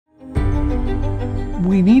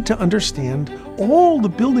we need to understand all the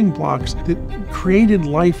building blocks that created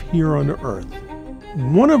life here on Earth.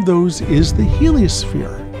 One of those is the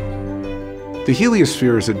heliosphere. The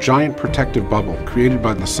heliosphere is a giant protective bubble created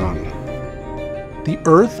by the sun. The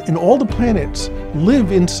Earth and all the planets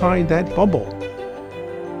live inside that bubble.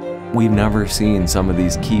 We've never seen some of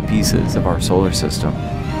these key pieces of our solar system.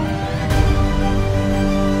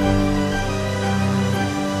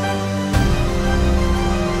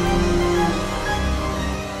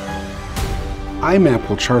 IMAP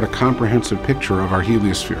will chart a comprehensive picture of our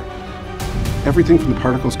heliosphere. Everything from the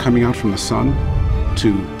particles coming out from the sun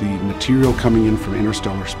to the material coming in from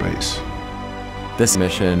interstellar space. This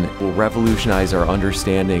mission will revolutionize our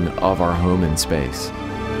understanding of our home in space.